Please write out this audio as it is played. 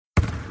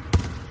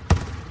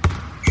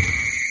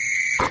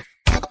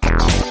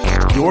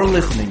You're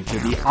listening to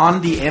the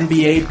On the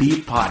NBA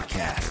Beat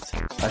podcast,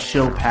 a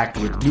show packed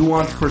with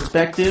nuanced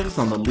perspectives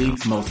on the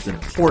league's most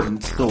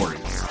important stories.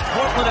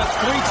 Portland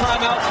has 3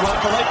 timeouts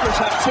left. The Lakers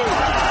have 2.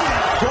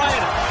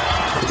 Bryant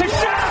to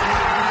shot!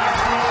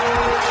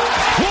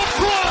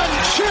 LeBron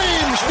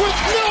James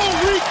with no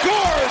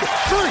regard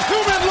for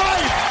human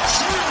life.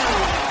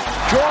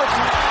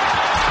 Jordan.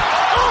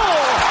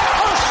 Oh,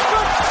 a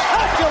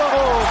spectacular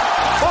move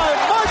by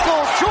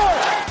Michael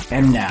Jordan.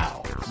 And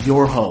now,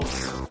 your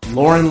hosts,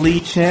 Lauren Lee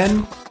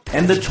Chen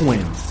and the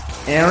twins,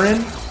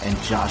 Aaron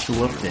and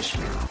Joshua Fisher.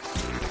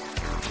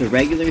 The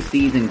regular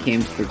season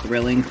came to a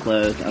thrilling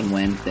close on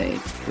Wednesday,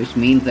 which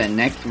means that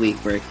next week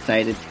we're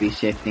excited to be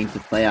shifting to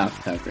playoff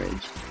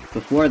coverage.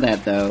 Before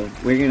that though,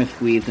 we're going to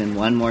squeeze in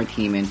one more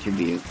team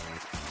interview.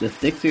 The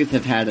Sixers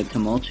have had a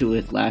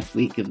tumultuous last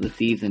week of the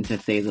season to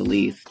say the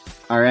least.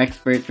 Our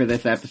expert for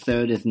this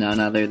episode is none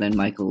other than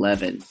Michael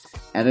Levin,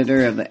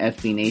 editor of the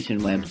SB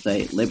Nation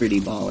website Liberty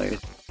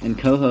Ballers, and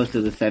co-host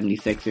of the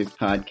 76ers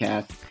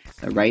podcast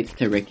that writes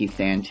to Ricky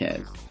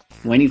Sanchez.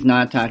 When he's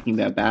not talking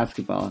about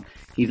basketball,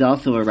 he's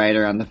also a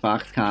writer on the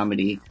Fox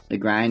comedy The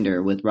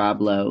Grinder with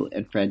Rob Lowe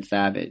and Fred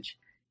Savage.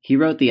 He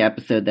wrote the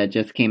episode that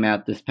just came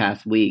out this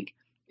past week,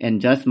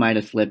 and just might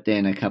have slipped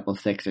in a couple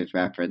Sixers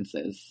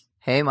references.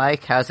 Hey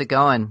Mike, how's it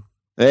going?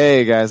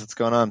 Hey guys, what's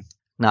going on?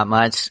 Not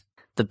much.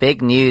 The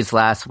big news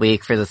last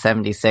week for the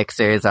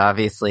 76ers,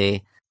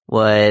 obviously,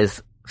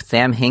 was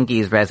Sam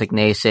Hinkie's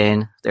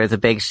resignation. There's a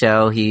big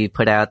show. He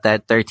put out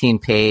that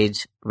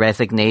 13-page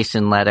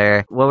resignation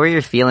letter. What were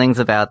your feelings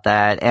about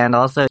that? And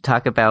also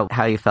talk about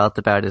how you felt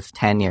about his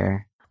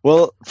tenure.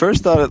 Well,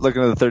 first thought at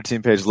looking at the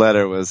 13-page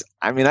letter was,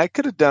 I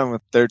could have done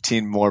with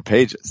 13 more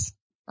pages.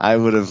 I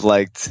would have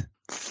liked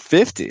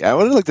 50. I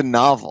would have liked a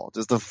novel,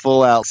 just a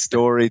full-out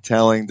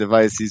storytelling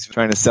device. He's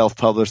trying to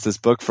self-publish this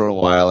book for a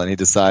while, and he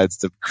decides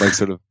to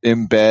sort of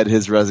embed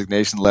his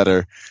resignation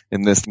letter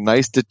in this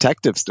nice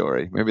detective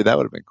story. Maybe that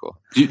would have been cool.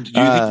 Do you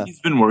think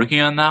he's been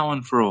working on that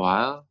one for a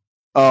while?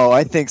 Oh,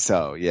 I think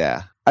so,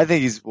 yeah. I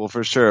think he's, well,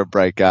 for sure a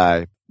bright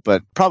guy,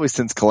 but probably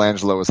since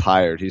Colangelo was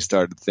hired, he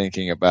started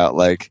thinking about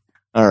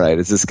all right,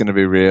 is this going to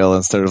be real?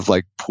 And sort of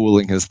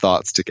pooling his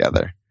thoughts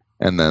together,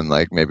 and then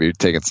maybe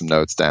taking some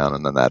notes down,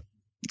 and then that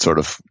sort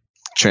of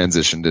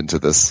transitioned into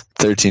this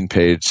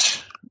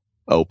 13-page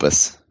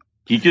opus.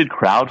 He could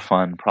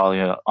crowdfund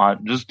probably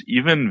on just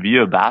even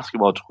via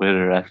basketball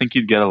Twitter. I think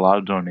he'd get a lot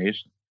of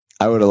donations.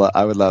 I would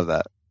love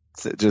that.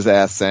 Just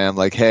ask Sam,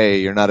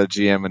 hey, you're not a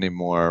GM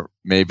anymore.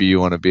 Maybe you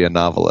want to be a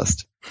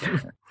novelist.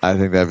 I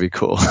think that'd be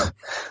cool.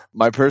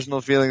 My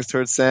personal feelings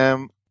towards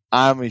Sam,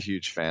 I'm a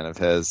huge fan of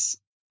his.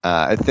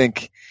 I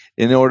think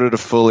in order to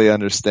fully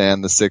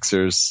understand the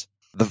Sixers,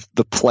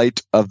 the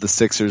plight of the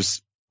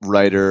Sixers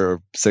writer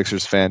or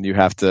Sixers fan, you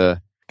have to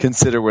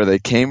consider where they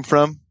came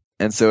from.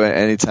 And so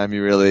anytime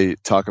you really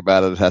talk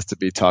about it, it has to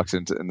be talked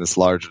into in this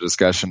larger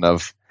discussion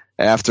of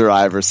after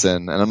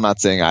Iverson. And I'm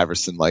not saying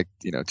Iverson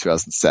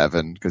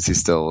 2007, because he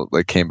still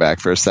came back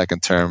for a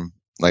second term,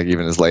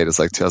 even as late as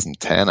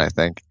 2010, I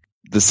think.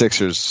 The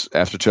Sixers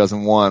after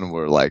 2001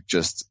 were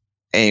just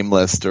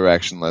aimless,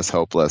 directionless,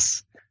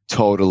 hopeless,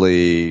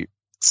 totally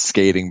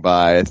skating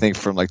by. I think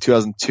from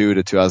 2002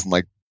 to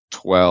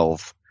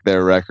 2012,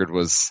 their record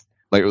was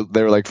they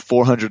were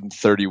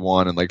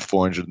 431 and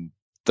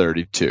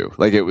 432.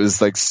 It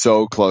was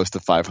so close to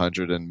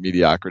 500, and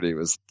mediocrity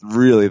was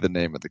really the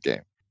name of the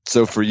game.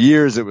 So for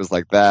years it was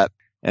like that.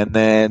 And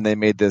then they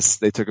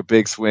took a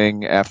big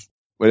swing after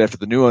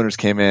the new owners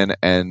came in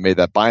and made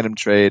that Bynum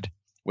trade,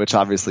 which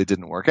obviously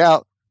didn't work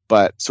out,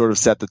 but sort of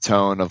set the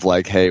tone of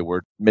hey,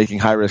 we're making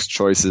high risk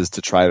choices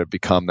to try to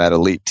become that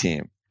elite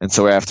team. And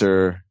so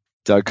after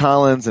Doug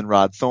Collins and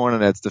Rod Thorne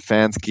and Ed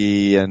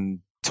Stefanski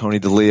and Tony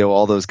DeLeo,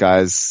 all those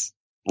guys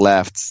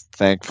left,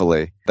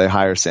 thankfully, they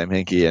hired Sam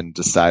Hinkie and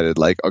decided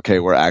okay,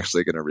 we're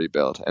actually going to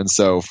rebuild. And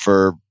so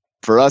for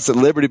us at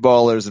Liberty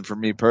Ballers, and for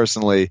me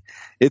personally,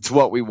 it's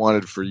what we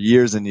wanted for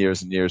years and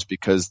years and years,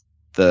 because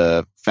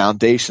the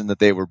foundation that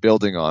they were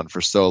building on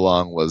for so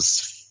long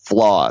was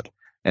flawed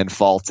and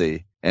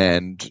faulty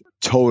and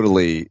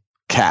totally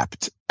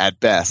capped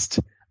at best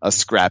a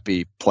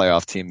scrappy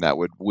playoff team that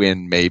would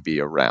win maybe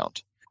a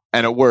round,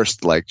 and at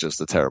worst just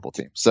a terrible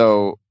team.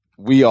 So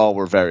we all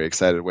were very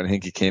excited when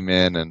Hinkie came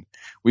in, and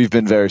we've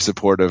been very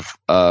supportive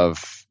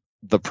of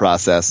the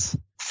process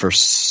for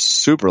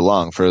super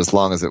long, for as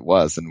long as it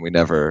was. And we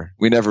never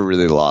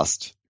really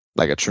lost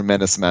a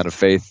tremendous amount of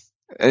faith.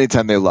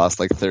 Anytime they lost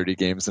 30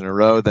 games in a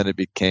row, then it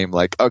became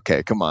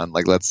okay, come on,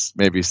 let's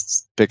maybe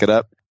pick it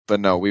up. But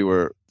no, we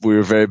were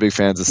very big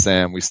fans of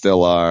Sam. We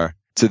still are,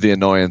 to the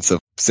annoyance of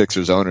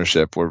Sixers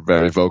ownership. We're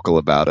very vocal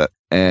about it.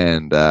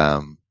 And,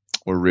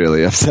 we're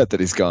really upset that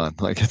he's gone.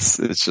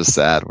 It's just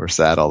sad. We're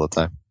sad all the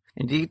time.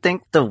 And do you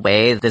think the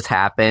way this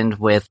happened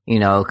with,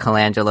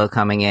 Colangelo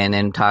coming in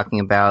and talking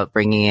about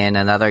bringing in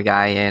another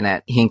guy in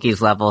at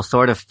Hinkie's level,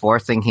 sort of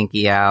forcing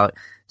Hinkie out,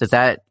 does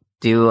that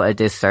do a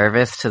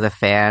disservice to the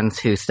fans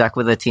who stuck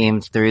with the team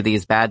through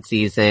these bad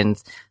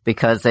seasons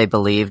because they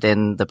believed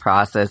in the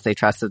process. They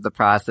trusted the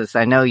process.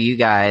 I know you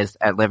guys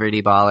at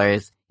Liberty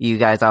Ballers, you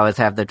guys always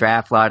have the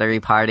draft lottery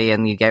party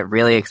and you get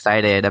really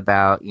excited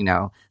about, you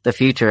know, the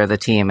future of the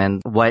team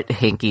and what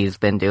Hinkie's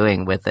been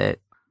doing with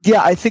it.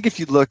 Yeah, I think if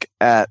you look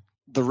at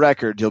the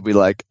record, you'll be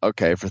like,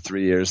 okay, for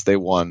 3 years they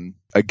won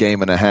a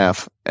game and a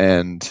half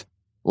and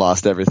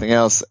lost everything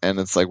else. And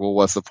it's like, well,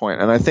 what's the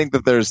point? And I think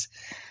that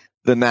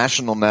the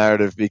national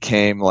narrative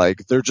became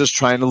like, they're just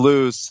trying to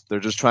lose. They're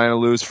just trying to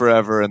lose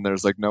forever. And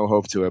there's like no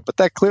hope to it. But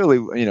that clearly,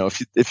 you know,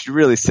 if you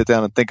really sit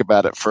down and think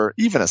about it for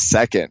even a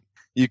second,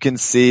 you can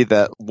see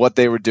that what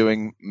they were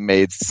doing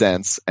made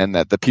sense and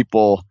that the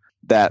people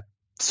that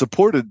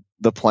supported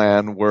the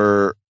plan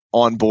were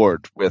on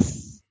board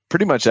with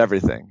pretty much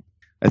everything.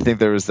 I think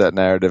there was that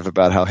narrative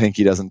about how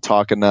Hinkie doesn't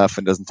talk enough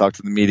and doesn't talk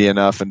to the media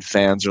enough and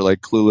fans are like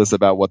clueless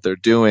about what they're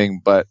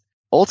doing. But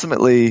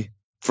ultimately,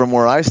 from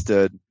where I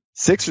stood,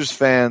 Sixers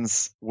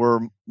fans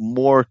were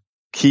more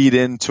keyed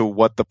into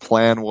what the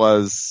plan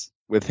was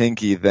with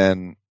Hinkie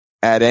than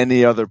at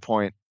any other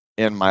point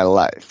in my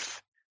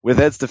life. With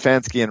Ed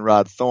Stefanski and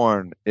Rod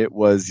Thorne, it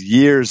was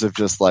years of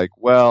just like,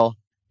 well,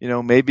 you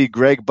know, maybe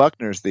Greg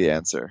Buckner's the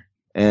answer.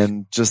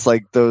 And just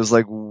like those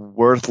like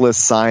worthless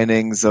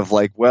signings of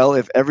like, well,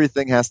 if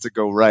everything has to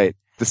go right,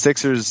 the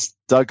Sixers,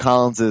 Doug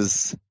Collins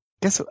is,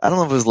 I don't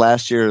know if it was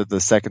last year or the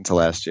second to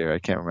last year. I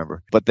can't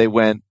remember, but they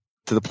went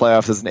to the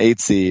playoffs as an 8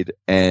 seed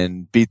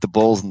and beat the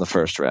Bulls in the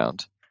first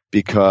round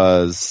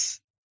because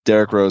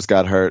Derrick Rose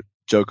got hurt,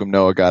 Joakim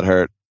Noah got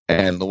hurt,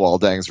 and Luol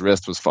Deng's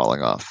wrist was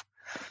falling off.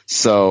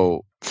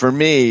 So for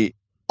me,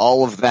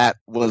 all of that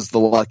was the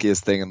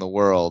luckiest thing in the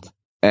world.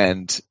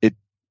 And it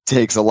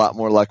takes a lot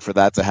more luck for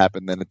that to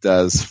happen than it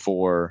does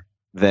for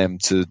them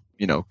to,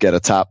 you know, get a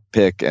top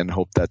pick and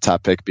hope that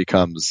top pick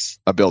becomes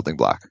a building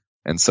block.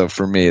 And so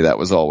for me, that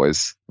was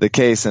always the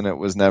case. And it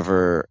was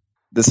never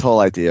this whole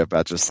idea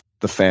about just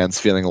the fans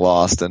feeling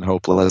lost and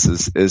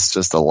hopeless is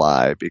just a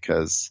lie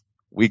because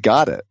we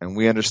got it and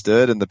we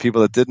understood. And the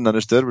people that didn't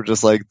understood were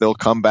just like, they'll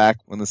come back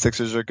when the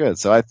Sixers are good.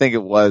 So I think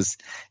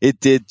it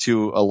did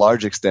to a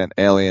large extent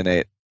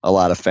alienate a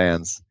lot of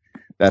fans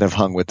that have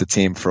hung with the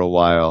team for a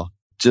while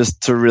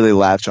just to really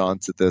latch on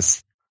to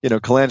this. You know,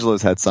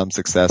 Colangelo's had some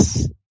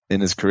success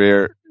in his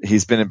career.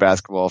 He's been in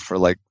basketball for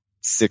like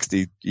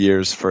 60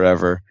 years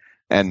forever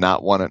and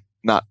not won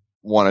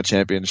a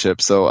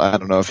championship. So I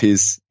don't know if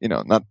he's, you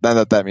know, not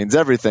that means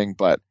everything,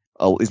 but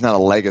he's not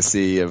a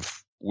legacy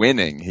of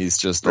winning. He's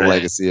just a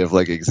legacy of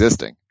like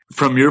existing.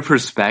 From your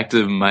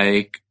perspective,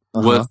 Mike,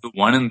 was the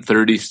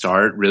 1-30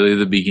 start really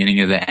the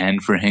beginning of the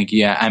end for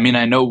Hinkie? I mean,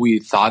 I know we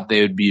thought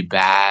they would be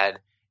bad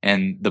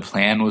and the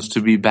plan was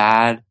to be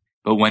bad,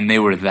 but when they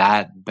were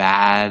that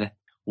bad,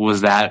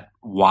 was that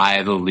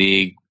why the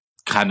league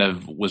kind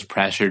of was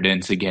pressured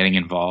into getting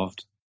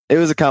involved? It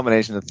was a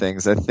combination of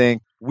things. I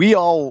think we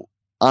all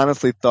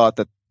honestly thought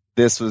that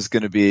this was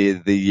going to be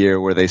the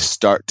year where they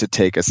start to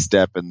take a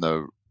step in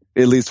the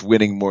at least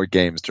winning more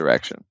games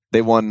direction.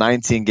 They won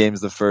 19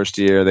 games the first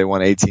year. They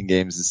won 18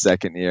 games the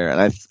second year.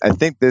 And I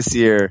think this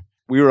year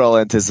we were all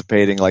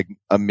anticipating like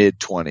a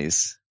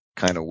mid-20s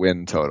kind of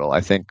win total.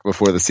 I think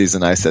before the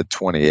season I said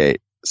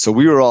 28. So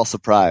we were all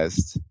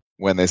surprised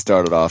when they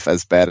started off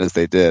as bad as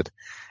they did.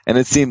 And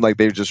it seemed like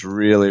they just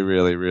really,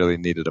 really, really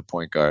needed a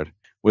point guard.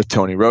 With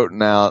Tony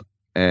Roten out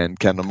and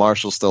Kendall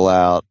Marshall still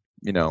out,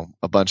 you know,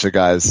 a bunch of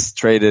guys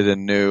traded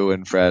and new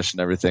and fresh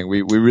and everything.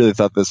 We really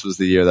thought this was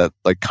the year that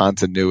like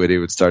continuity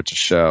would start to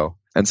show.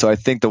 And so I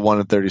think the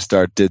 1-30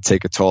 start did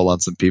take a toll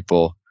on some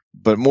people.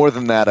 But more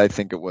than that, I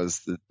think it was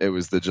the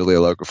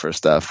Jahlil Okafor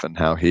stuff and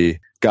how he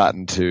got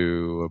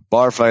into a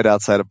bar fight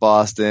outside of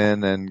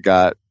Boston and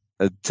got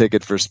a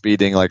ticket for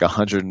speeding like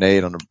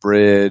 108 on a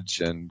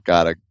bridge and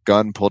got a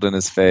gun pulled in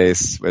his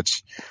face,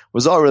 which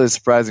was all really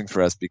surprising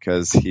for us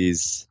because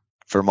he's,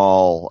 from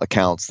all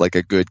accounts, like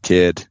a good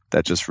kid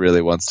that just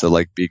really wants to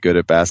like be good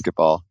at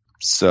basketball.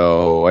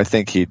 So I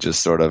think he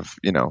just sort of,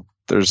 you know,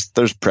 there's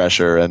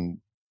pressure and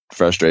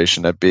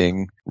frustration at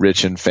being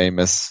rich and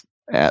famous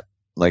at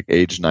like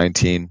age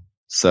 19.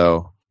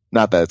 So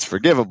not that it's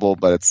forgivable,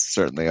 but it's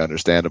certainly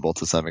understandable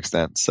to some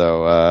extent.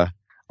 So,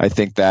 I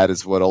think that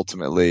is what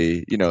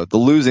ultimately, you know, the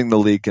losing the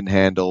league can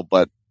handle.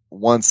 But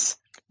once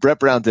Brett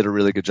Brown did a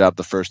really good job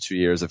the first 2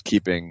 years of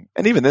keeping,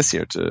 and even this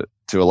year to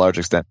a large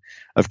extent,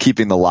 of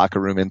keeping the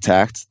locker room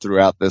intact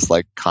throughout this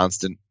like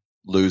constant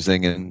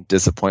losing and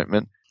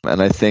disappointment.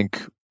 And I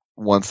think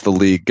once the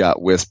league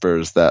got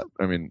whispers that,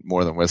 I mean,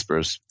 more than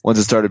whispers, once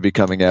it started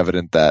becoming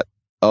evident that,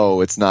 oh,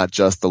 it's not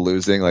just the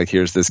losing, like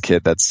here's this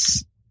kid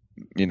that's,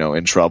 you know,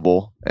 in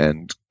trouble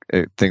and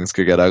things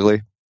could get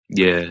ugly.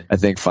 Yeah. I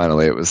think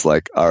finally it was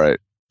like, all right,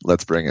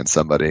 let's bring in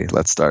somebody.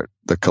 Let's start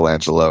the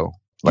Colangelo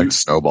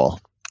snowball.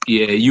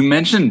 Yeah, you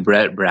mentioned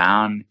Brett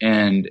Brown,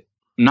 and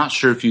I'm not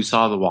sure if you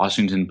saw the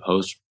Washington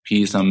Post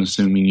piece. I'm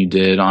assuming you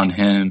did on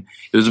him.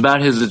 It was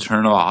about his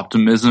eternal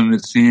optimism,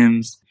 it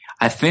seems.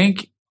 I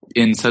think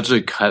in such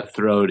a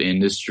cutthroat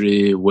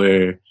industry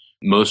where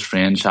most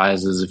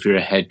franchises, if you're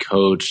a head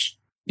coach,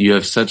 you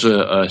have such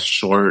a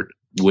short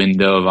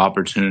window of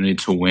opportunity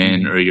to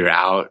win or you're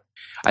out.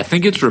 I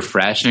think it's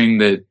refreshing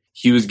that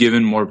he was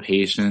given more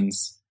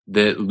patience,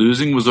 that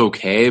losing was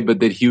okay, but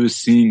that he was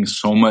seeing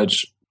so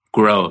much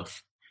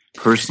growth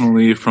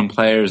personally from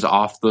players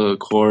off the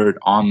court,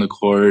 on the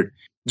court.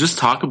 Just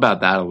talk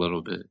about that a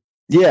little bit.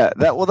 Yeah,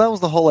 that was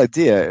the whole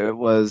idea. It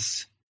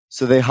was,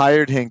 so they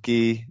hired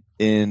Hinkie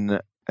in,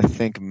 I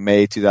think,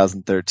 May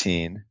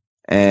 2013,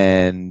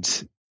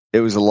 and it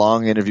was a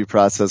long interview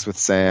process with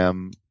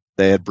Sam.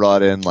 They had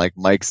brought in, like,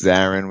 Mike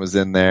Zarin was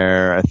in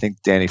there. I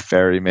think Danny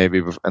Ferry,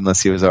 maybe,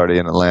 unless he was already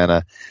in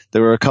Atlanta.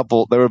 There were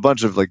a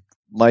bunch of, like,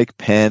 Mike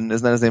Penn,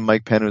 isn't that his name?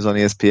 Mike Penn, who was on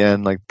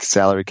ESPN, like,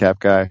 salary cap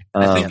guy.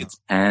 I think it's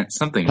Penn,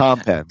 something. Tom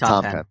Penn.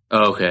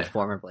 Oh, okay.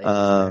 Former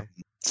Blazers.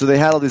 So they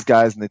had all these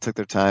guys and they took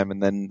their time,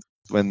 and then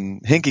when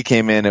Hinkie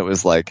came in, it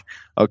was like,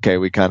 okay,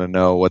 we kind of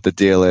know what the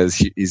deal is.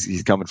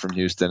 He's coming from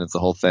Houston. It's the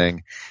whole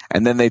thing.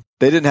 And then they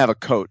didn't have a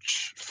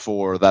coach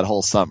for that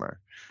whole summer.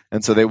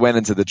 And so they went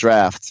into the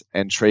draft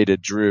and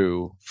traded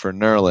Drew for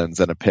Nerlens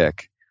and a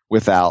pick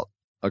without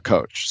a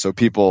coach. So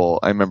people,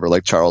 I remember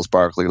like Charles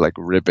Barkley, like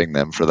ripping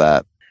them for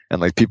that.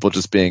 And like people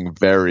just being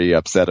very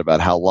upset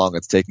about how long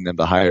it's taking them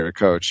to hire a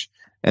coach.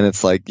 And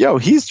it's like, yo,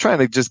 he's trying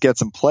to just get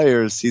some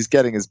players. He's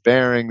getting his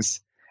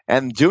bearings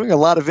and doing a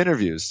lot of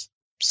interviews.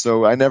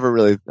 So I never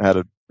really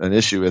had an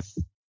issue with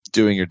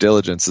doing your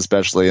diligence,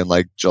 especially in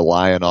like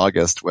July and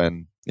August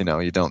when, you know,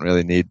 you don't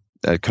really need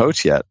a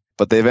coach yet.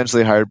 But they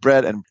eventually hired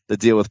Brett, and the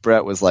deal with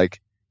Brett was like,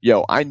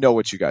 yo, I know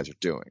what you guys are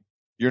doing.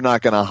 You're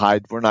not going to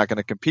hide. We're not going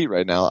to compete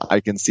right now.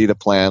 I can see the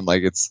plan.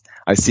 Like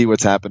I see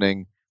what's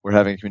happening. We're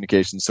having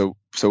communication. So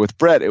with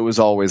Brett, it was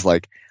always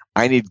like,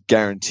 I need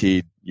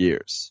guaranteed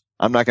years.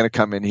 I'm not going to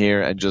come in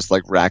here and just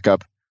like rack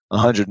up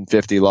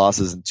 150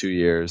 losses in 2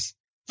 years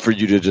for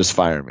you to just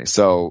fire me.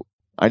 So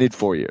I need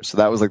 4 years. So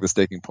that was like the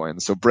sticking point.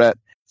 And so Brett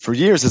for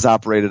years has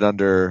operated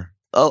under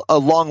a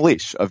long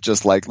leash of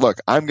just like,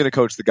 look, I'm going to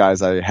coach the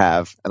guys I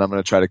have and I'm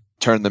going to try to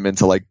turn them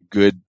into like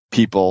good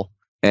people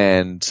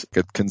and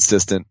a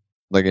consistent,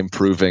 like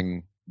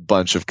improving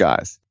bunch of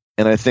guys.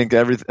 And I think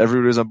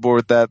everybody was on board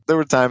with that. There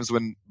were times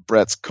when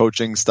Brett's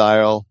coaching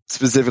style,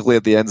 specifically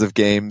at the ends of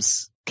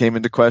games, came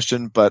into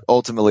question, but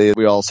ultimately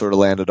we all sort of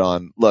landed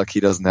on, look, he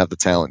doesn't have the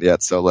talent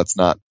yet, so let's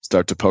not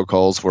start to poke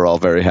holes. We're all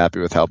very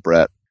happy with how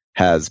Brett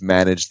has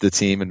managed the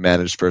team and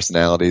managed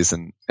personalities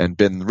and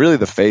been really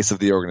the face of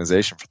the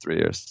organization for 3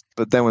 years.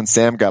 But then when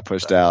Sam got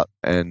pushed out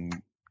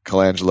and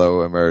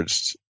Colangelo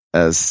emerged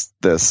as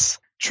this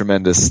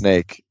tremendous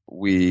snake,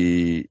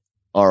 we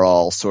are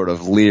all sort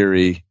of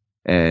leery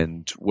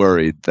and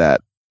worried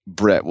that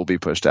Brett will be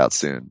pushed out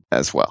soon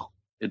as well.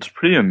 It's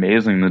pretty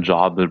amazing the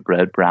job that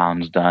Brett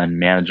Brown's done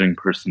managing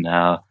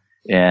personnel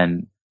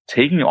and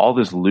taking all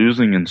this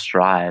losing in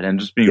stride and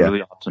just being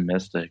really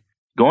optimistic.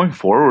 Going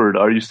forward,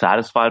 are you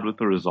satisfied with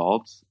the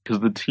results? Because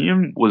the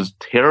team was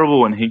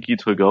terrible when Hinkie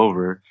took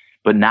over,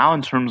 but now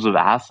in terms of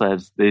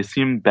assets, they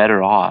seem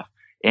better off.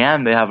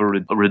 And they have a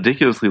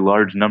ridiculously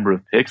large number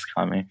of picks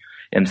coming,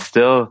 and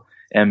still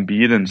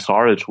Embiid and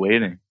Saric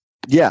waiting.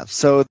 Yeah,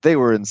 so they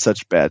were in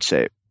such bad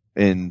shape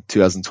in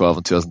 2012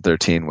 and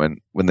 2013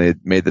 when they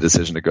made the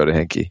decision to go to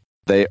Hinkie.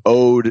 They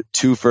owed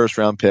 2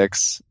 first-round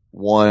picks,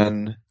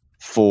 one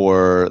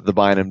for the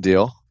Bynum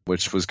deal,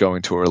 which was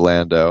going to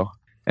Orlando,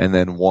 and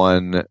then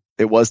one,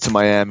 it was to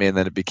Miami, and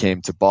then it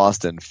became to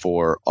Boston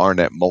for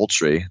Arnett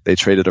Moultrie. They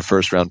traded a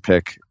first-round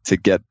pick to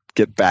get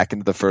back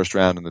into the first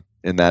round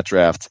in that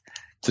draft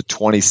to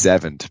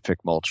 27 to pick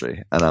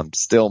Moultrie, and I'm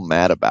still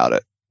mad about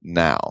it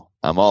now.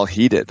 I'm all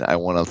heated. I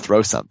want to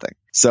throw something.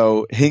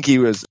 So Hinkie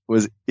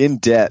was in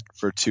debt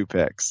for 2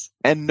 picks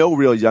and no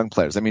real young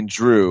players. I mean,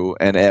 Drew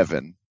and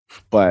Evan,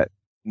 but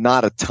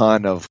not a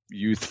ton of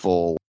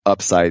youthful,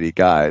 upsidey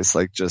guys.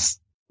 Like just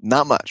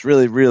not much.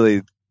 Really,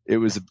 they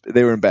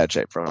were in bad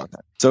shape for a long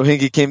time. So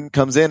Hinkie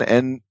comes in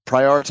and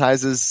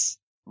prioritizes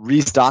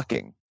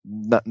restocking,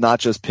 not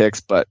just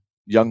picks, but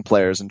young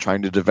players and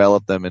trying to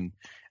develop them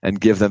and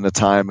give them the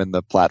time and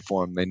the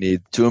platform they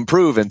need to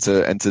improve and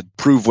to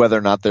prove whether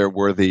or not they're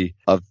worthy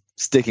of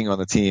sticking on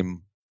the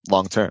team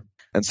long term.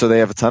 And so they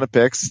have a ton of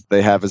picks.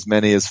 They have as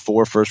many as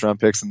 4 first-round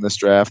picks in this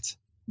draft.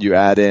 You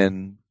add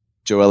in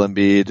Joel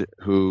Embiid,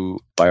 who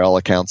by all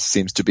accounts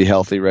seems to be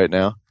healthy right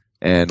now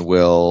and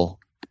will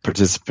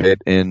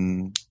participate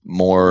in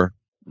more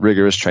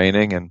rigorous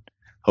training and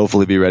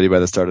hopefully be ready by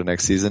the start of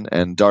next season.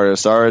 And Dario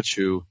Saric,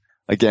 who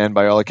again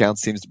by all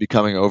accounts seems to be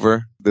coming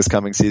over this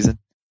coming season.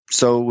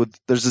 So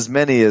there's as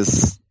many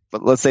as,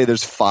 but let's say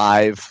there's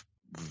 5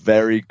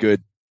 very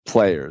good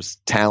players,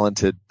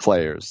 talented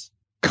players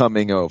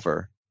coming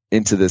over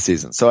into this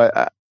season. So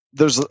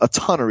there's a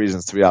ton of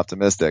reasons to be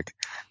optimistic.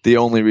 The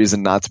only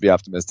reason not to be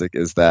optimistic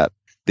is that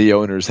the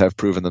owners have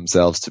proven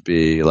themselves to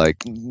be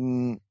like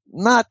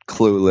not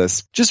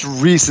clueless, just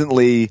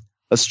recently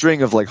a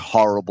string of like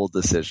horrible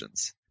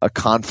decisions, a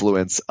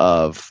confluence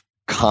of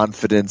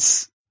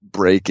confidence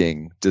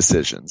breaking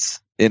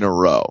decisions in a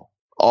row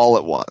all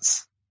at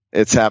once.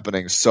 It's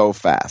happening so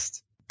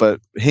fast. But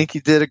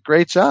Hinkie did a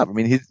great job. I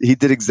mean, he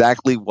did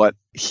exactly what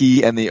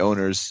he and the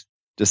owners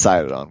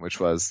decided on, which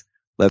was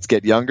let's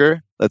get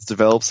younger, let's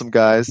develop some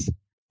guys,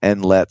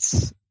 and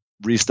let's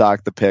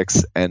restock the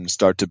picks and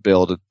start to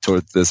build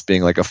towards this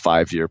being like a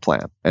 5-year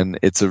plan. And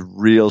it's a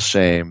real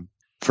shame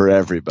for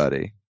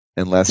everybody,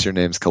 unless your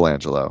name's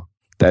Colangelo,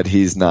 that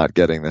he's not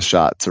getting the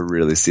shot to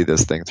really see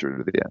this thing through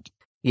to the end.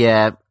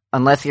 Yeah,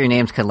 unless your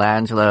name's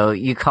Colangelo.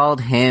 You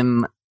called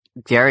him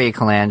Jerry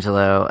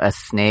Colangelo a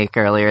snake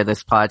earlier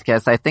this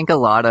podcast. I think a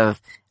lot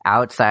of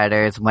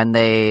outsiders, when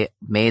they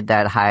made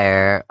that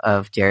hire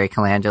of Jerry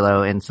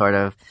Colangelo in sort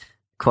of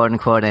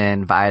quote-unquote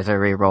an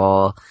advisory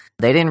role,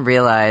 they didn't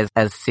realize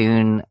as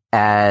soon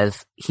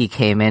as he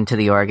came into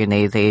the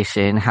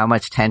organization how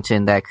much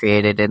tension that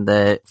created in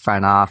the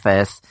front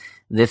office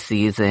this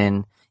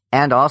season.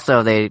 And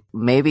also they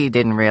maybe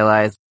didn't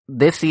realize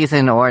this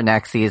season or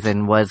next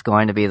season was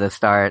going to be the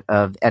start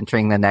of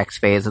entering the next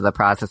phase of the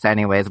process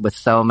anyways, with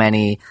so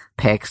many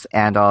picks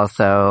and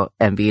also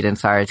Embiid and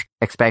Sarge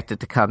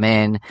expected to come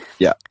in.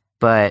 Yeah.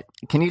 But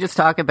can you just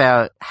talk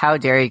about how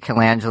Jerry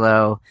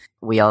Colangelo,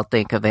 we all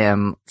think of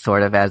him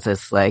sort of as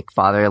this like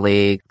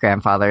fatherly,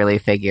 grandfatherly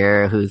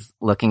figure who's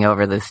looking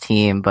over this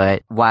team,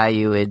 but why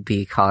you would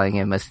be calling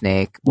him a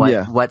snake?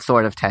 What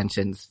sort of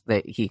tensions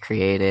that he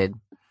created?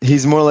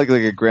 He's more like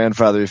a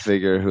grandfatherly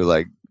figure who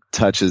like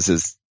touches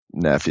his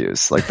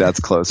nephews. Like that's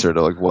closer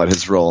to like what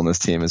his role in this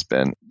team has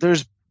been.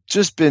 There's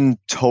just been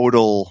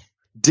total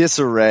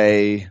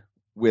disarray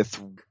with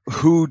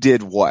who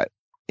did what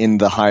in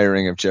the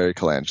hiring of Jerry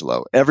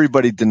Colangelo.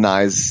 Everybody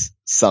denies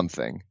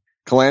something.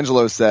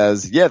 Colangelo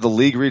says, yeah, the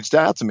league reached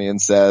out to me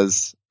and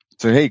says,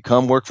 so hey,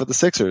 come work for the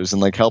Sixers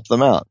and like help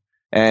them out.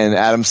 And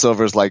Adam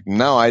Silver's like,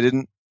 no, I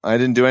didn't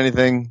do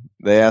anything.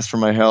 They asked for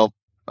my help,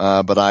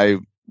 but I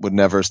would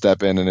never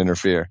step in and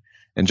interfere.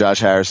 And Josh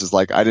Harris is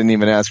like, I didn't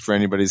even ask for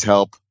anybody's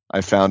help.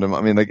 I found him.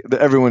 I mean, like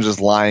everyone's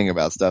just lying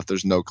about stuff.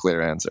 There's no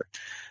clear answer.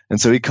 And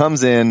so he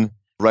comes in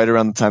right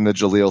around the time the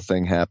Jaleel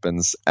thing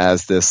happens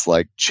as this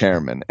like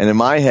chairman. And in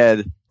my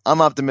head,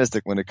 I'm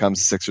optimistic when it comes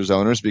to Sixers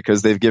owners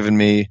because they've given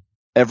me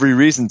every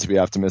reason to be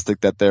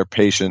optimistic that they're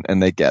patient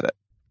and they get it.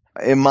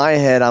 In my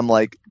head, I'm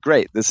like,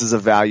 great, this is a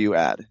value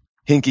add.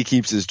 Hinkie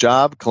keeps his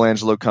job.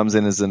 Colangelo comes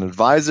in as an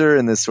advisor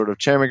in this sort of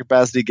chairman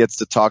capacity, gets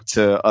to talk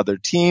to other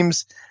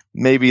teams,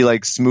 maybe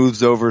like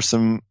smooths over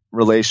some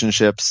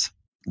relationships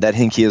that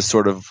Hinkie has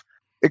sort of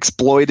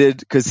exploited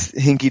because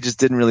Hinkie just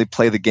didn't really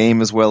play the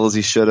game as well as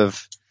he should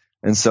have.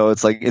 And so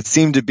it's like, it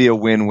seemed to be a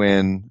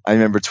win-win. I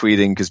remember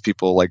tweeting because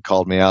people like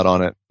called me out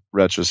on it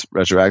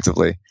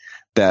retroactively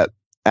that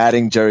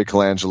adding Jerry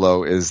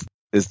Colangelo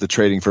is the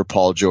trading for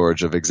Paul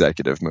George of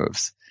executive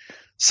moves.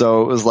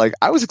 So it was like,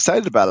 I was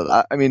excited about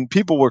it. I mean,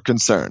 people were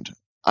concerned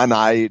and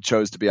I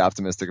chose to be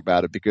optimistic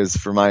about it because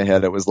for my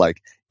head, it was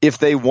like, if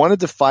they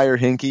wanted to fire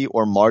Hinkie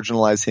or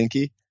marginalize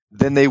Hinkie,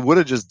 then they would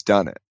have just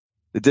done it.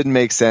 It didn't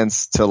make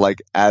sense to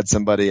like add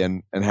somebody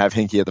and have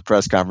Hinkie at the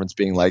press conference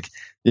being like,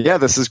 yeah,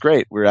 this is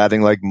great. We're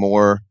adding like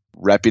more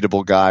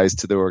reputable guys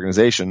to the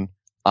organization.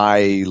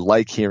 I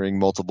like hearing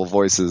multiple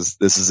voices.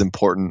 This is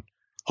important.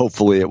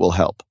 Hopefully it will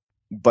help.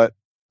 But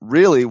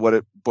really what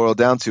it boiled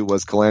down to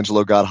was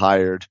Colangelo got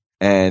hired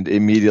and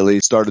immediately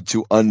started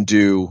to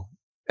undo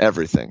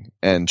everything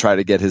and try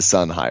to get his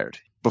son hired.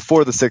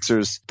 Before the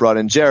Sixers brought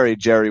in Jerry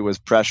was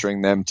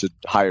pressuring them to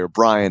hire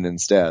Bryan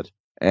instead.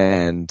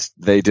 And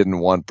they didn't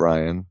want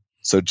Bryan.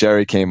 So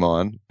Jerry came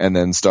on and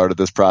then started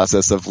this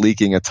process of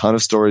leaking a ton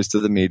of stories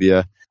to the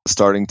media,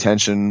 starting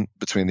tension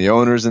between the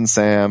owners and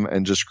Sam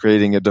and just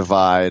creating a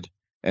divide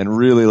and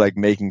really like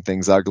making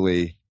things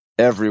ugly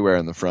everywhere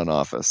in the front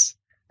office.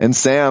 And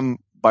Sam,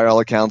 by all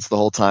accounts, the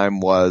whole time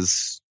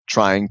was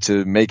trying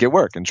to make it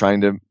work and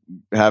trying to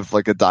have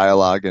like a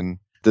dialogue. And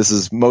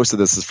most of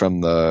this is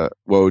from the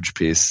Woj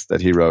piece that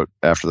he wrote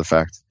after the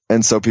fact.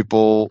 And so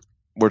people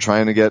were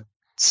trying to get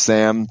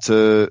Sam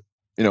to,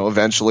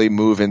 eventually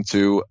move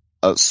into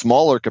a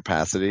smaller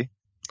capacity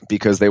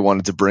because they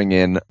wanted to bring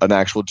in an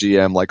actual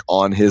GM like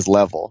on his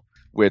level,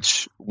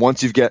 which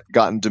once you've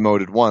gotten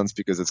demoted once,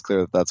 because it's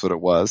clear that that's what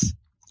it was,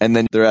 and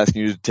then they're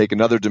asking you to take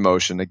another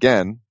demotion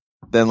again,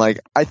 then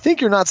like, I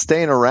think you're not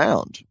staying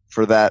around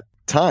for that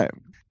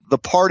time. The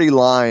party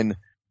line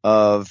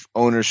of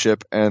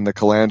ownership and the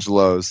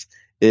Colangelos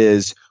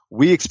is,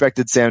 we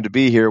expected Sam to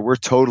be here. We're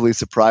totally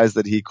surprised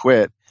that he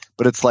quit.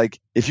 But it's like,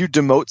 if you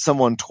demote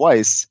someone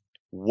twice,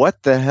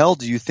 what the hell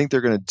do you think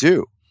they're going to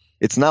do?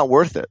 It's not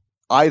worth it.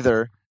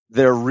 Either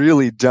they're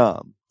really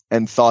dumb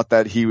and thought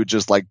that he would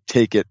just like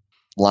take it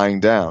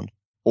lying down,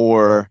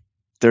 or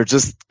they're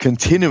just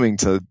continuing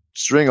to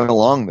string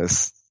along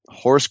this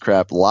horse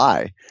crap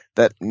lie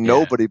that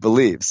nobody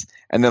believes.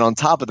 And then on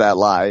top of that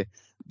lie,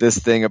 this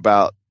thing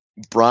about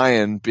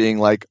Bryan being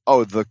like,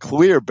 oh, the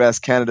clear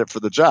best candidate for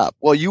the job.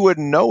 Well, you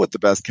wouldn't know what the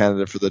best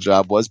candidate for the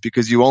job was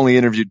because you only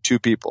interviewed 2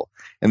 people.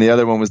 And the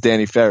other one was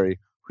Danny Ferry,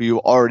 who you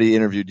already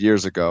interviewed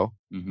years ago.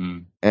 Mm-hmm.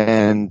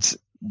 And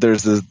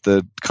there's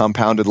the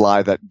compounded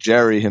lie that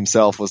Jerry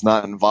himself was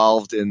not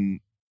involved in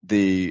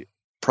the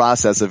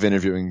process of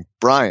interviewing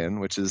Bryan,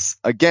 which is,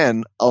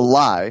 again, a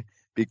lie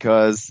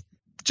because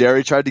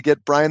Jerry tried to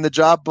get Bryan the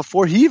job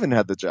before he even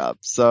had the job.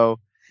 So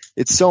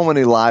it's so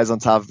many lies on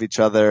top of each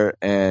other,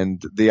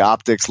 and the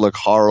optics look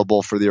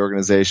horrible for the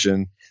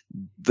organization.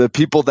 The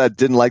people that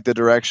didn't like the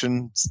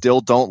direction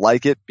still don't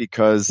like it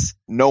because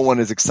no one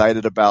is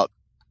excited about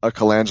a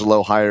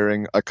Colangelo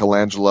hiring a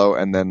Colangelo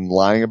and then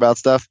lying about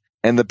stuff.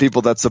 And the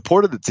people that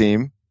supported the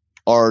team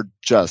are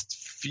just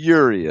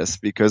furious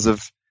because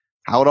of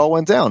how it all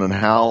went down and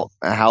how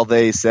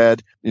they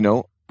said,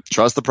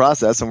 trust the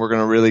process and we're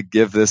going to really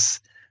give this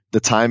the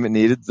time it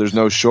needed. There's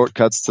no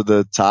shortcuts to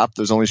the top.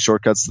 There's only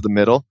shortcuts to the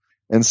middle.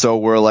 And so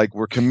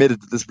we're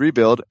committed to this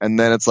rebuild. And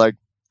then it's like,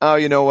 oh,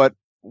 you know what?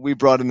 We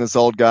brought in this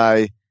old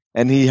guy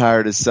and he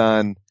hired his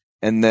son.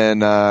 And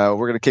then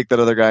we're going to kick that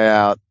other guy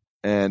out.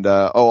 And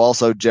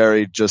also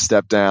Jerry just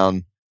stepped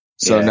down.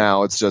 So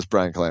now it's just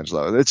Bryan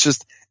Colangelo. It's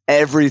just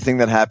everything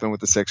that happened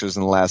with the Sixers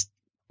in the last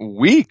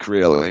week,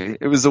 really.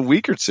 It was a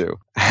week or two,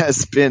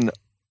 has been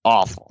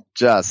awful.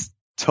 Just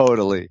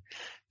totally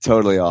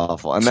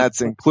awful. And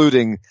that's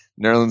including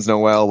Nerlens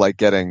Noel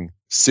getting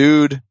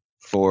sued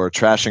for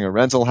trashing a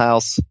rental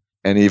house.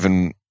 And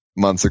even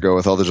months ago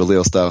with all the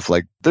Jaleel stuff,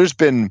 there's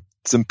been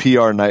some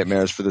PR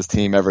nightmares for this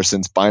team ever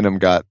since Bynum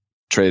got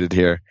traded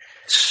here.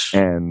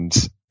 And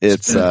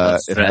it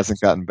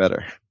hasn't gotten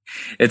better.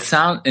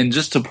 And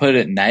just to put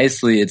it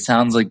nicely, it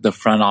sounds like the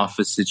front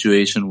office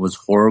situation was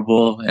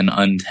horrible and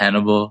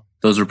untenable.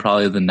 Those are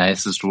probably the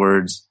nicest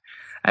words.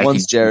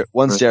 Once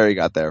Jerry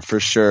got there, for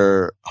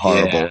sure,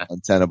 horrible,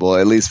 untenable,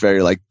 at least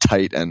very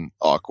tight and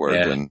awkward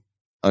and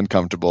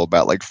uncomfortable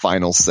about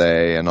final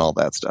say and all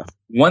that stuff.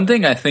 One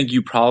thing I think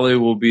you probably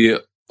will be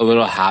a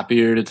little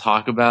happier to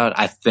talk about,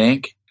 I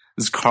think,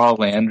 is Carl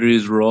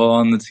Landry's role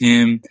on the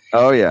team.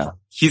 Oh yeah.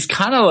 He's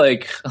kind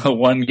of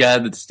one guy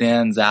that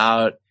stands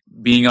out.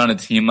 Being on a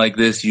team like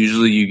this,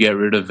 usually you get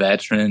rid of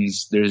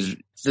veterans. There's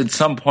at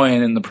some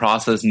point in the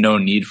process no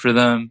need for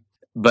them,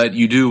 but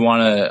you do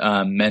want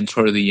to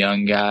mentor the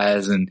young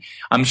guys. And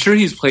I'm sure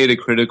he's played a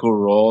critical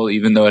role,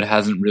 even though it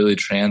hasn't really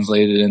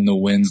translated in the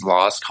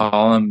wins-loss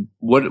column.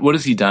 What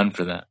has he done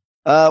for that?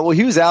 Well,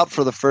 he was out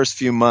for the first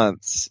few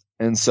months,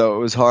 and so it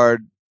was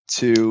hard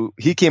to –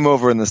 he came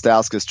over in the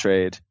Stauskas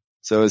trade.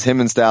 So it was him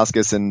and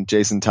Stauskas and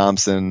Jason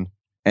Thompson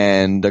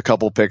and a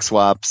couple pick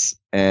swaps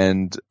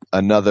and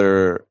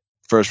another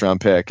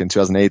first-round pick in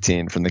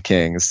 2018 from the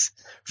Kings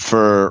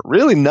for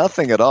really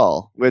nothing at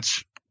all,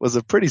 which was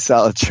a pretty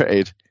solid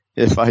trade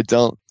if I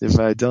don't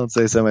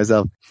say so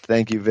myself.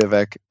 Thank you,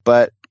 Vivek.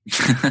 But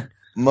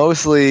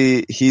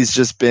mostly he's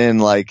just been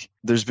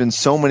there's been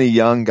so many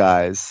young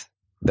guys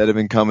that have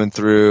been coming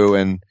through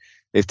and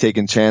they've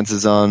taken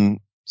chances on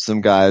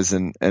some guys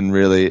and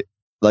really,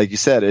 like you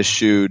said,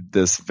 eschewed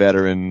this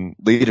veteran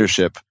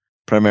leadership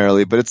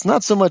primarily. But it's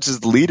not so much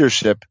as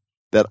leadership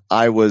that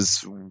I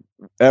was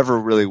ever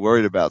really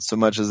worried about so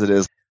much as it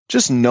is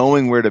just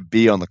knowing where to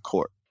be on the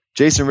court.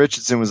 Jason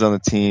Richardson was on the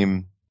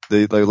team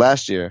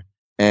last year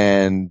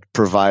and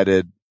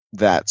provided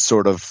that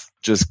sort of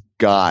just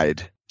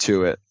guide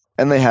to it.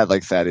 And they had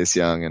Thaddeus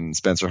Young and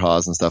Spencer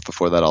Hawes and stuff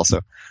before that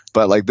also.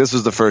 But this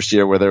was the first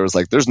year where there was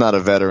there's not a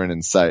veteran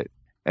in sight.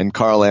 And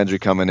Carl Landry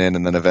coming in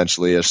and then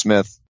eventually Ish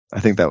Smith. I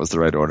think that was the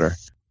right order.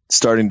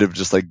 Starting to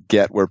just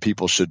get where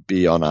people should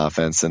be on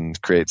offense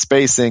and create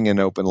spacing and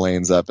open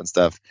lanes up and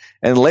stuff.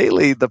 And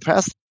lately, the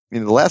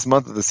last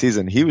month of the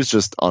season, he was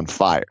just on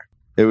fire.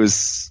 It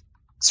was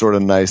sort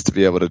of nice to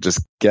be able to just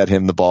get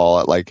him the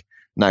ball at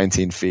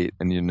 19 feet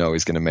and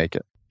he's going to make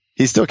it.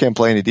 He still can't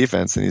play any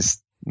defense and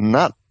he's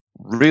not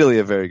really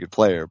a very good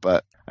player,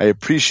 but I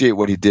appreciate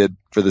what he did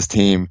for this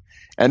team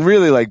and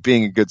really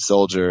being a good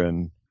soldier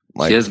and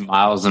he has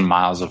miles and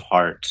miles of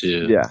heart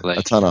too. Yeah,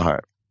 a ton of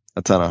heart.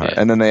 Yeah.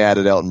 And then they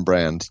added Elton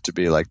Brand to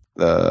be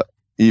the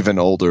even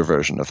older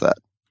version of that.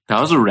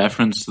 That was a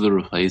reference to The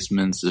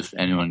Replacements, if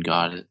anyone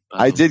got it.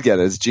 I did get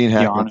it. It's Gene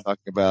Hackman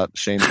talking about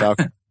Shane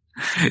Falcon.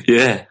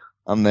 Yeah.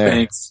 I'm there.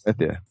 Thanks.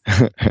 With you.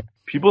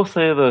 People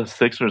say the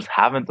Sixers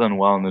haven't done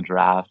well in the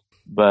draft,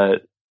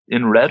 but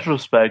in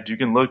retrospect, you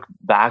can look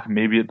back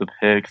maybe at the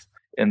picks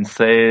and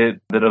say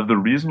that of the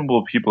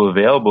reasonable people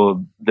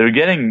available, they're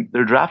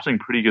drafting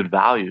pretty good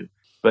value.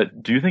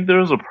 But do you think there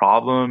was a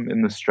problem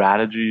in the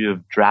strategy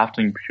of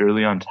drafting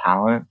purely on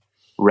talent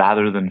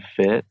rather than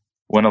fit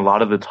when a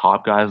lot of the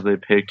top guys they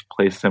picked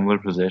play similar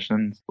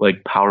positions,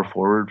 like power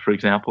forward, for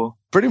example?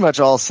 Pretty much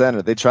all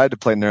center. They tried to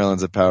play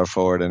Nerlens at power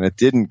forward, and it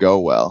didn't go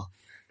well.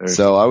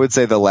 So I would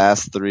say the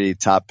last three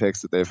top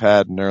picks that they've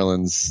had,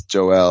 Nerlens,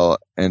 Joel,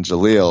 and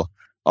Jaleel,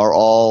 are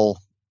all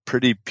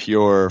pretty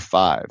pure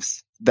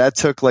fives. That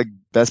took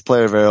best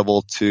player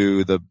available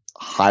to the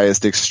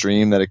highest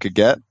extreme that it could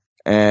get.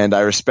 And I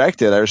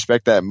respect it. I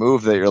respect that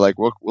move that you're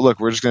look,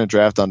 we're just going to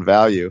draft on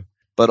value.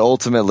 But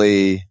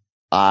ultimately,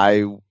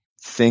 I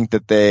think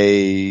that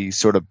they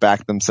sort of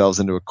backed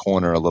themselves into a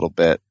corner a little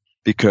bit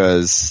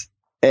because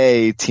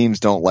teams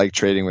don't like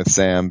trading with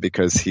Sam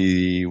because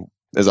he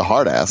is a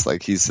hard ass.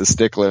 He's a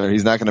stickler.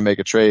 He's not going to make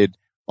a trade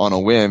on a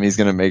whim. He's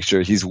going to make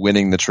sure he's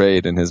winning the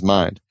trade in his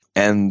mind.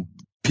 And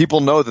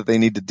people know that they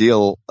need to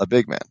deal a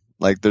big man.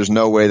 There's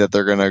no way that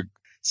they're going to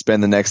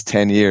spend the next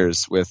 10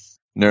 years with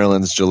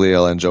Nerlens,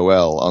 Jaleel, and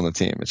Joel on the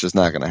team. It's just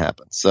not going to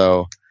happen.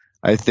 So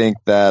I think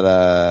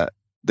that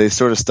they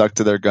sort of stuck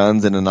to their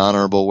guns in an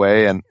honorable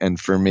way, and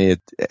for me,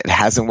 it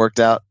hasn't worked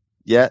out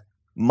yet.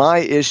 My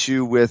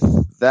issue with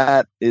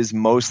that is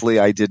mostly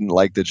I didn't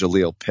like the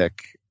Jaleel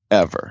pick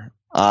ever.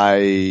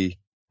 I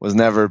was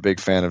never a big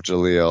fan of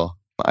Jaleel.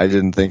 I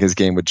didn't think his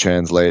game would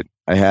translate.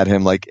 I had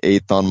him like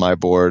 8th on my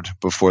board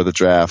before the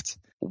draft.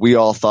 We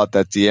all thought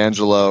that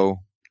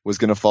D'Angelo was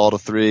going to fall to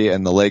 3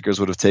 and the Lakers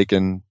would have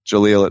taken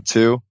Jaleel at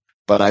 2.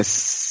 But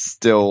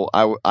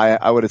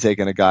I would have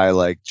taken a guy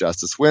like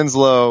Justice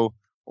Winslow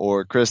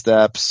or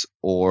Kristaps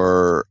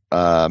or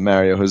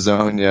Mario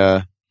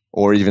Hezonja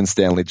or even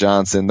Stanley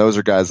Johnson. Those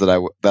are guys that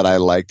I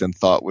liked and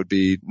thought would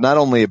be not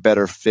only a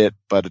better fit,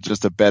 but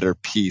just a better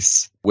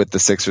piece with the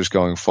Sixers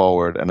going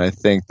forward. And I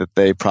think that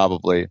they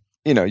probably,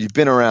 you've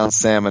been around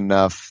Sam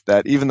enough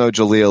that even though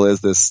Jaleel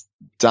is this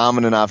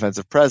dominant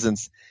offensive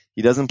presence,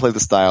 he doesn't play the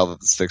style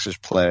that the Sixers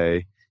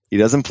play. He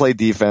doesn't play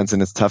defense,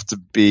 and it's tough to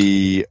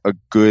be a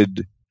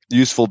good,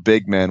 useful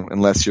big man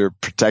unless you're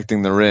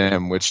protecting the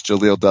rim, which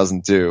Jaleel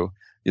doesn't do.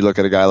 You look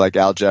at a guy like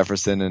Al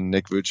Jefferson and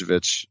Nick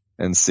Vucevic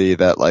and see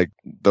that like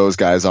those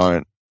guys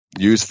aren't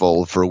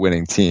useful for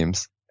winning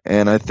teams.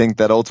 And I think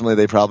that ultimately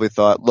they probably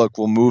thought, look,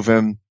 we'll move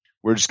him.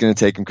 We're just going to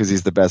take him because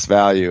he's the best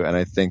value. And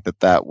I think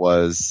that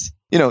was,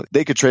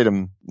 they could trade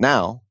him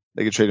now.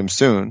 They could trade him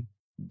soon.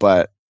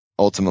 But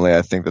ultimately,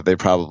 I think that they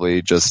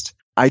probably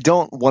I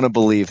don't want to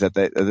believe that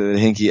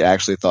Hinkie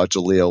actually thought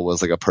Jaleel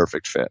was like a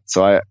perfect fit.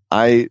 So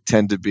I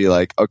tend to be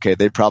like, okay,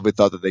 they probably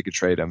thought that they could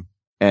trade him.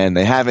 And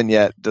they haven't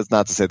yet. Does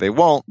not to say they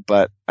won't,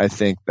 but I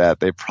think that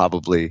they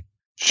probably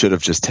should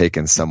have just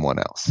taken someone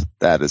else.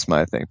 That is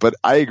my thing. But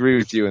I agree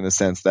with you in the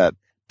sense that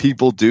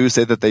people do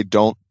say that they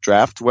don't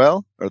draft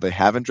well or they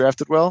haven't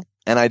drafted well.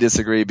 And I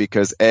disagree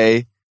because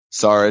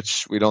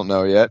Saric, we don't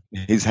know yet.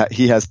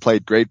 He has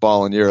played great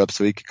ball in Europe,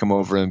 so he could come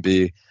over and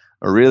be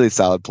a really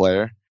solid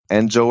player.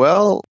 And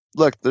Joel,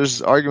 look,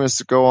 there's arguments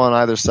to go on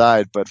either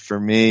side, but for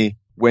me,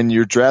 when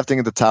you're drafting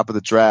at the top of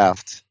the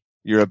draft,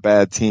 you're a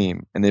bad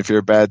team. And if you're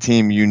a bad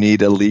team, you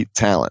need elite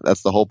talent.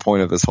 That's the whole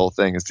point of this whole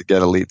thing, is to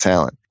get elite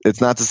talent.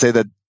 It's not to say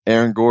that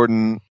Aaron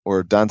Gordon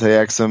or Dante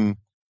Exum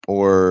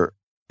or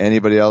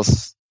anybody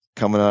else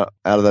coming out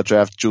of that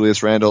draft,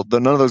 Julius Randle,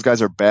 none of those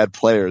guys are bad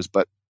players,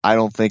 but I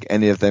don't think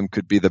any of them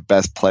could be the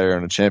best player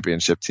on a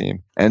championship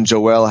team. And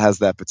Joel has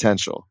that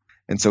potential.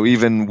 And so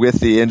even with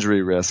the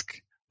injury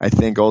risk, I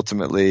think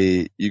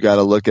ultimately you got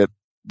to look at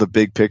the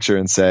big picture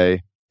and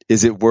say,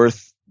 is it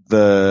worth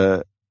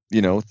the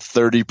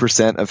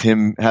 30% of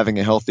him having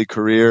a healthy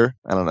career?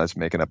 I don't know, just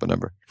making up a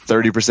number.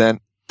 30%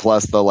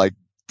 plus the like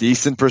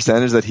decent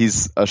percentage that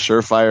he's a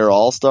surefire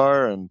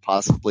all-star and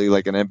possibly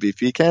like an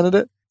MVP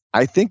candidate.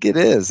 I think it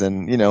is.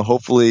 And,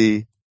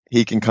 hopefully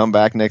he can come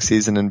back next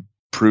season and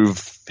prove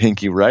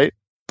Hinkie right.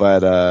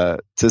 But,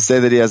 to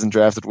say that he hasn't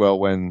drafted well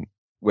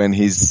when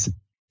he's,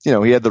 he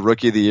had the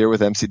rookie of the year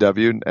with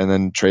MCW and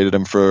then traded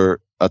him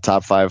for a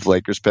top 5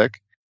 Lakers pick.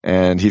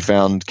 And he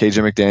found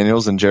KJ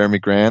McDaniels and Jeremy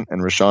Grant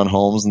and Rashawn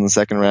Holmes in the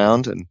second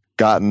round and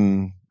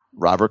gotten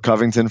Robert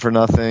Covington for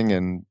nothing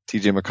and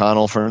TJ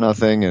McConnell for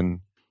nothing. And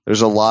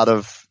there's a lot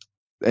of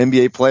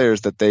NBA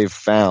players that they've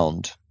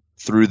found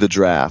through the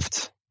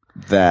draft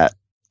that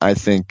I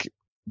think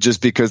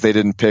just because they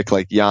didn't pick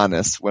like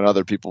Giannis when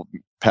other people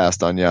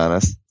passed on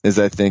Giannis is,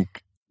 I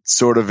think,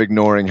 sort of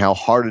ignoring how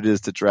hard it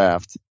is to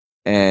draft.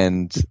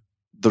 And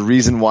the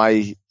reason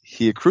why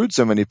he accrued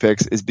so many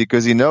picks is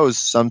because he knows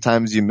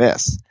sometimes you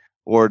miss,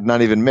 or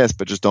not even miss,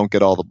 but just don't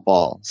get all the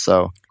ball.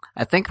 So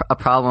I think a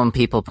problem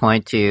people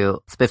point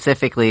to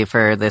specifically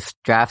for this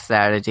draft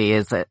strategy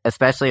is that,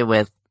 especially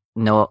with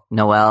Noel,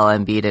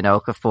 Embiid, and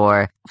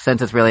Okafor,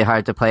 since it's really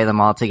hard to play them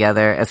all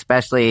together,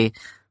 especially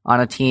on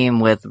a team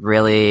with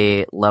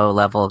really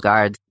low-level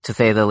guards, to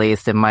say the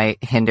least, it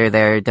might hinder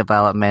their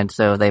development,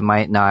 so they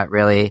might not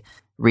really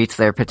reach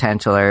their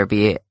potential or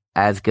be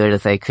as good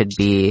as they could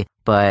be.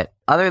 But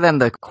other than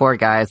the core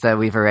guys that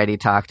we've already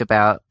talked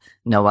about,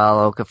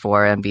 Noel,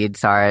 Okafor, Embiid,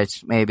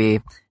 Saric, maybe,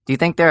 do you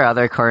think there are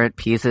other current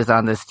pieces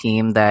on this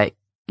team that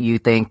you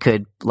think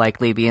could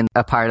likely be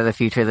a part of the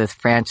future of this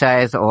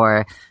franchise?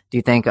 Or do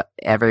you think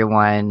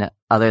everyone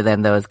other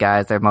than those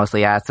guys are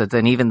mostly assets,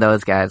 and even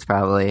those guys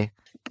probably?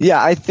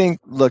 Yeah, I think,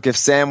 look, if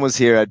Sam was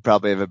here, I'd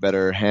probably have a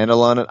better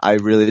handle on it. I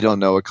really don't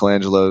know what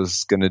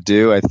Colangelo's going to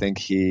do. I think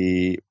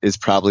he is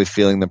probably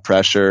feeling the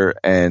pressure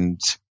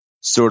and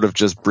sort of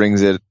just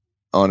brings it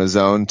on his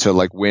own to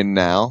like win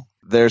now.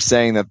 They're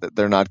saying that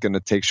they're not going to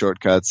take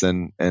shortcuts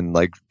and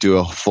like do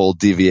a full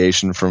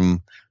deviation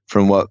from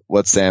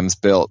what Sam's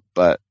built,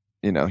 but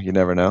you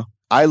never know.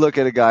 I look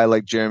at a guy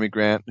like Jeremy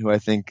Grant, who I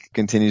think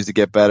continues to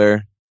get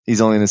better.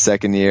 He's only in his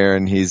second year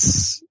and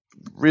he's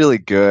really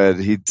good.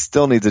 He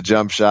still needs a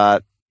jump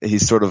shot.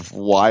 He's sort of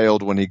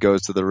wild when he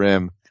goes to the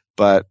rim,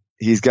 but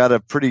he's got a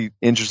pretty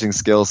interesting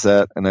skill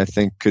set and I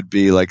think could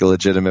be like a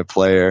legitimate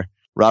player.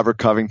 Robert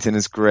Covington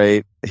is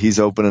great. He's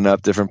opening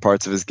up different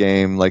parts of his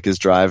game, like his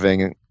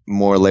driving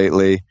more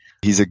lately.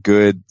 He's a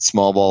good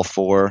small ball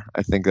 4.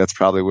 I think that's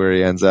probably where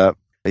he ends up.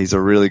 He's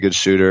a really good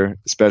shooter,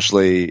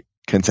 especially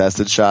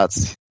contested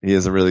shots. He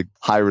has a really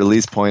high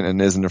release point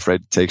and isn't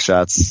afraid to take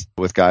shots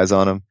with guys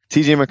on him.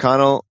 TJ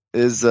McConnell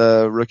is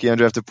a rookie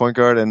undrafted point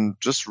guard and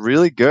just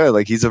really good.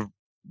 Like, he's a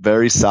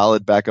very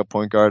solid backup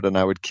point guard, and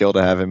I would kill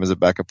to have him as a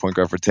backup point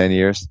guard for 10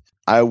 years.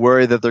 I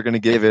worry that they're going to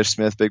give Ish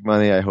Smith big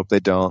money. I hope they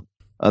don't.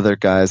 Other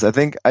guys, I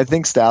think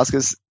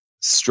Stauskas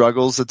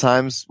struggles at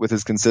times with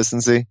his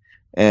consistency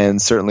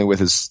and certainly with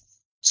his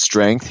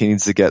strength. He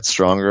needs to get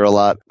stronger a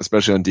lot,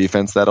 especially on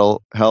defense.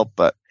 That'll help,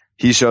 but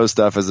he shows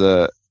stuff as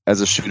a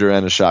shooter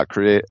and a shot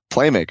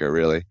playmaker,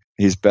 really.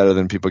 He's better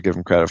than people give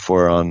him credit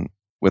for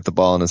with the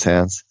ball in his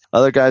hands.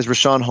 Other guys,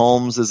 Rashawn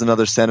Holmes is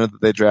another center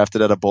that they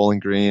drafted out of Bowling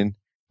Green,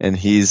 and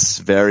he's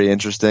very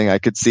interesting. I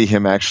could see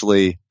him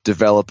actually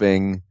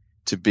developing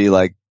to be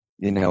like,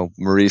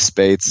 Maurice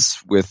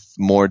Spates with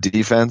more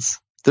defense.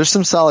 There's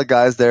some solid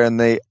guys there,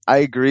 and I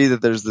agree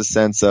that there's the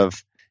sense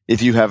of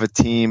if you have a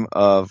team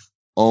of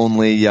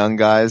only young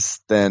guys,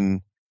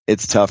 then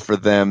it's tough for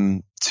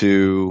them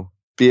to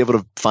be able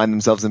to find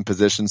themselves in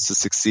positions to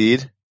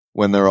succeed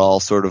when they're all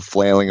sort of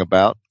flailing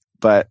about.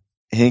 But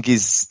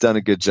Hinkie's done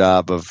a good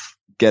job of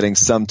getting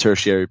some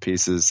tertiary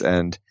pieces,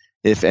 and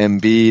if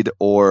Embiid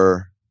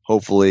or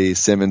hopefully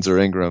Simmons or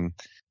Ingram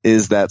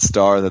is that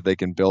star that they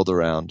can build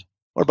around,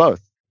 or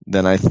both,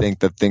 then I think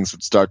that things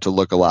would start to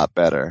look a lot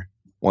better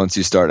once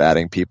you start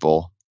adding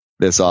people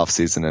this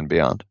offseason and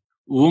beyond.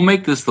 We'll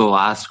make this the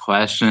last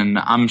question.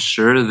 I'm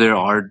sure there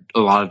are a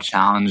lot of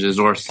challenges,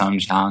 or some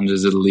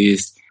challenges at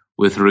least,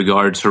 with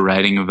regard to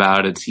writing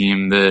about a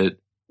team that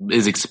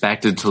is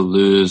expected to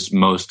lose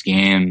most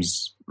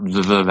games,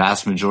 the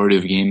vast majority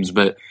of games.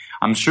 But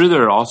I'm sure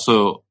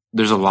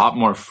there's a lot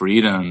more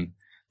freedom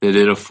that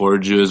it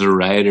affords you as a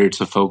writer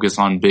to focus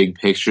on big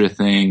picture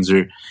things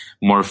or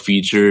more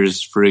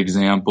features, for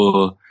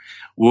example.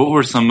 What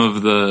were some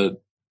of the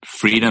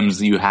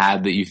freedoms you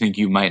had that you think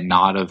you might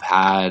not have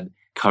had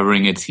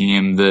covering a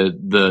team that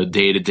the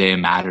day-to-day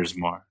matters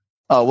more?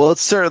 Oh, well,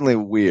 it's certainly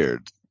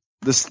weird.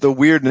 The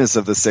weirdness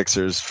of the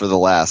Sixers for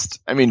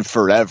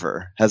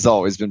forever has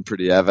always been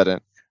pretty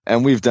evident.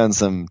 And we've done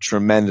some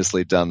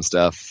tremendously dumb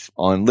stuff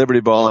on Liberty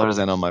Ballers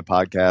and on my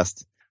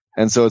podcast.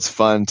 And so it's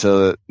fun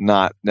to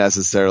not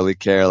necessarily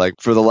care. Like,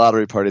 for the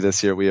lottery party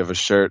this year, we have a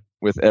shirt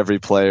with every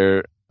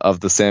player of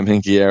the Sam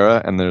Hinkie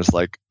era, and there's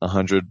like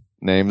 100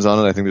 names on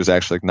it. I think there's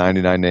actually like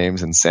 99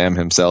 names, and Sam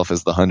himself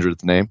is the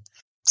 100th name.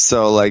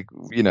 So,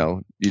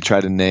 you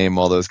try to name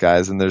all those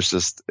guys, and it's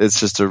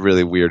just a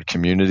really weird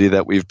community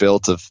that we've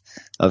built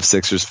of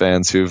Sixers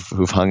fans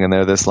who've hung in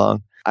there this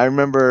long. I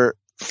remember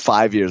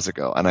 5 years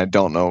ago, and I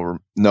don't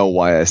know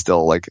why I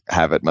still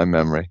have it in my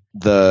memory.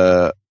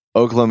 The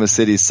Oklahoma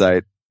City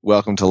site,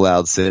 Welcome to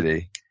Loud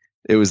City.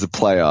 It was the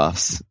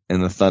playoffs,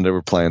 and the Thunder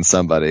were playing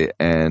somebody,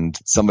 and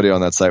somebody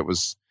on that site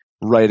was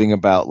writing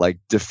about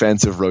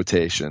defensive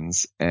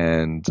rotations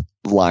and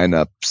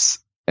lineups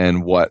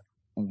and what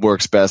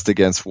works best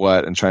against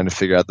what, and trying to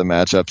figure out the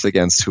matchups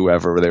against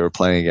whoever they were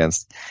playing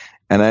against.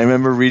 And I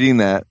remember reading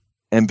that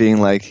and being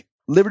like,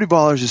 Liberty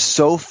Ballers is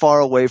so far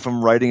away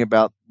from writing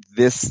about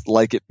this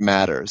like it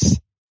matters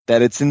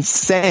that it's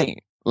insane.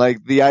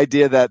 The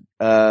idea that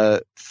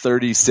a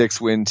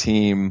 36 win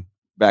team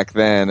back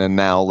then and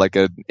now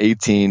an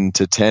 18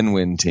 to 10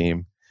 win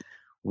team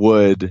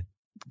would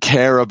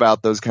care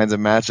about those kinds of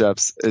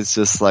matchups is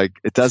just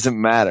it doesn't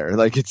matter.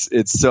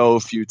 It's so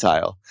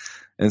futile.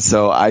 And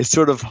so I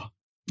sort of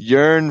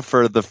yearn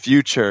for the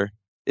future,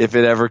 if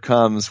it ever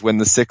comes, when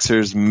the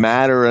Sixers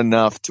matter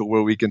enough to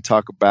where we can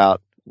talk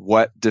about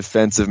what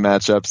defensive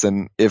matchups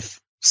and if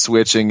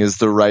switching is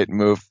the right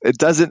move. It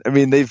doesn't,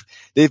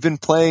 they've been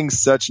playing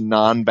such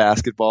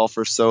non-basketball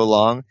for so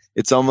long.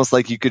 It's almost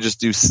like you could just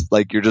do,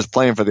 you're just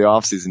playing for the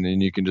offseason,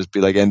 and you can just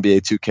be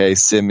NBA 2K,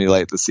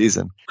 simulate the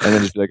season, and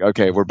then just be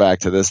okay, we're back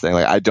to this thing.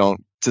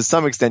 To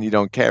some extent, you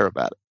don't care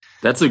about it.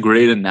 That's a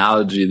great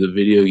analogy, the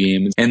video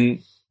game.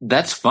 And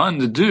that's fun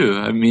to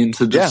do.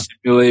 To just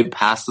simulate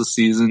past the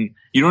season.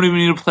 You don't even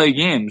need to play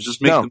games.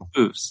 Just make the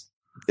moves.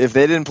 If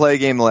they didn't play a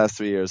game the last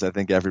 3 years, I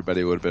think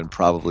everybody would have been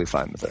probably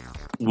fine with it.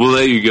 We'll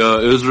let you go.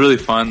 It was really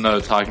fun, though,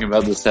 talking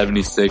about the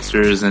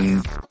 76ers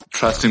and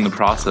trusting the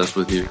process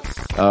with you.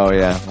 Oh,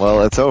 yeah.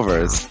 Well, it's over.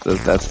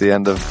 That's the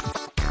end of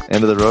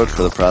the road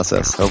for the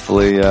process.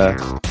 Hopefully,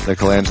 the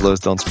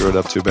Colangelos don't screw it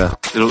up too bad.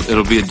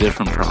 It'll be a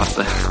different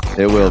process.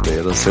 It will be.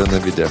 It'll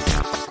certainly be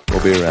different.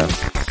 We'll be around.